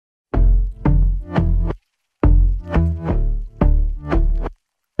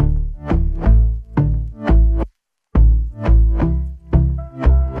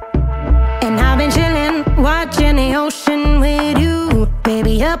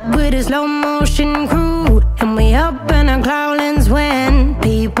up with a slow motion crew, and we up in our cloudlands when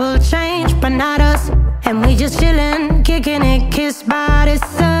people change, but not us. And we just chillin', kicking it, kissed by the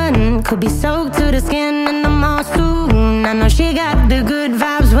sun. Could be soaked to the skin in the mall soon. I know she got the good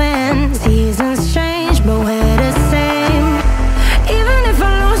vibes